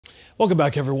Welcome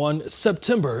back, everyone.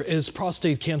 September is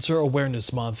Prostate Cancer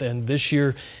Awareness Month, and this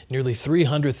year, nearly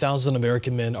 300,000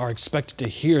 American men are expected to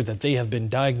hear that they have been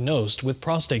diagnosed with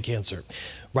prostate cancer.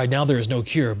 Right now, there is no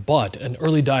cure, but an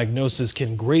early diagnosis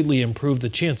can greatly improve the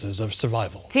chances of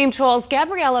survival. Team 12's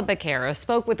Gabriella Becerra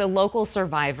spoke with a local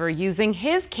survivor using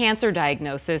his cancer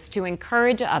diagnosis to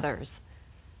encourage others.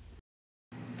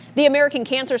 The American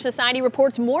Cancer Society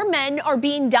reports more men are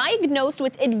being diagnosed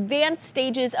with advanced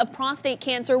stages of prostate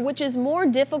cancer, which is more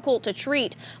difficult to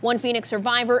treat. One Phoenix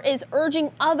survivor is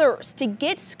urging others to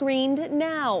get screened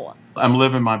now. I'm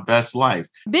living my best life.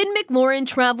 Ben McLaurin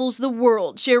travels the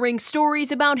world, sharing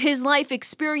stories about his life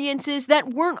experiences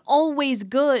that weren't always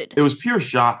good. It was pure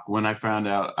shock when I found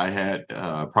out I had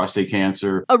prostate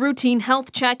cancer. A routine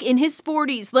health check in his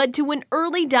 40s led to an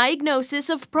early diagnosis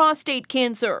of prostate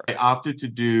cancer. I opted to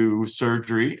do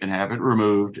surgery and have it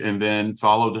removed, and then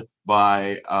followed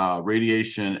by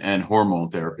radiation and hormone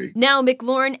therapy. Now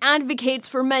McLaurin advocates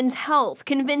for men's health,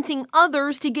 convincing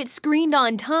others to get screened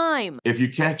on time. If you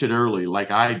catch it early,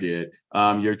 like I did,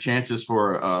 your chances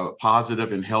for a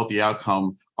positive and healthy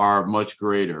outcome are much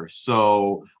greater.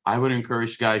 So I would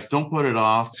encourage guys, don't put it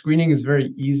off. Screening is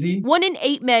very easy. 1 in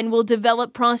 8 men will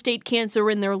develop prostate cancer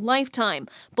in their lifetime.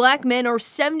 Black men are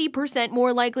 70%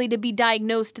 more likely to be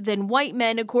diagnosed than white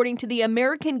men, according to the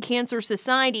American Cancer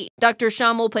Society. Dr.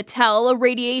 Shamal Patel, a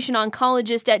radiation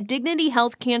oncologist at Dignity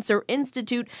Health Cancer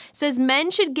Institute, says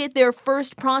men should get their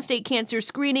first prostate cancer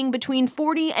screening between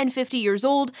 40 and 50 years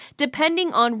old,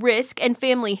 depending on risk and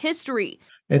family history.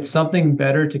 It's something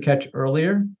better to catch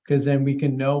earlier, because then we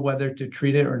can know whether to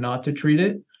treat it or not to treat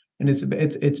it. And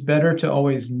it's better to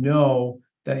always know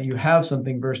that you have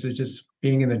something versus just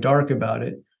being in the dark about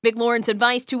it. McLaurin's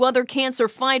advice to other cancer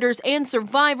fighters and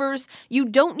survivors: you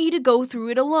don't need to go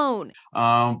through it alone.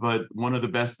 But one of the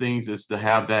best things is to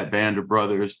have that band of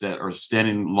brothers that are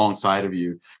standing alongside of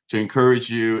you to encourage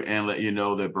you and let you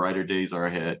know that brighter days are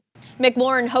ahead.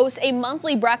 McLaurin hosts a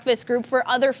monthly breakfast group for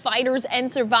other fighters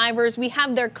and survivors. We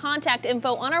have their contact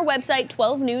info on our website,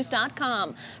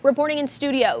 12news.com. Reporting in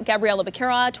studio, Gabriella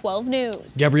Becerra, 12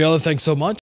 News. Gabriella, thanks so much.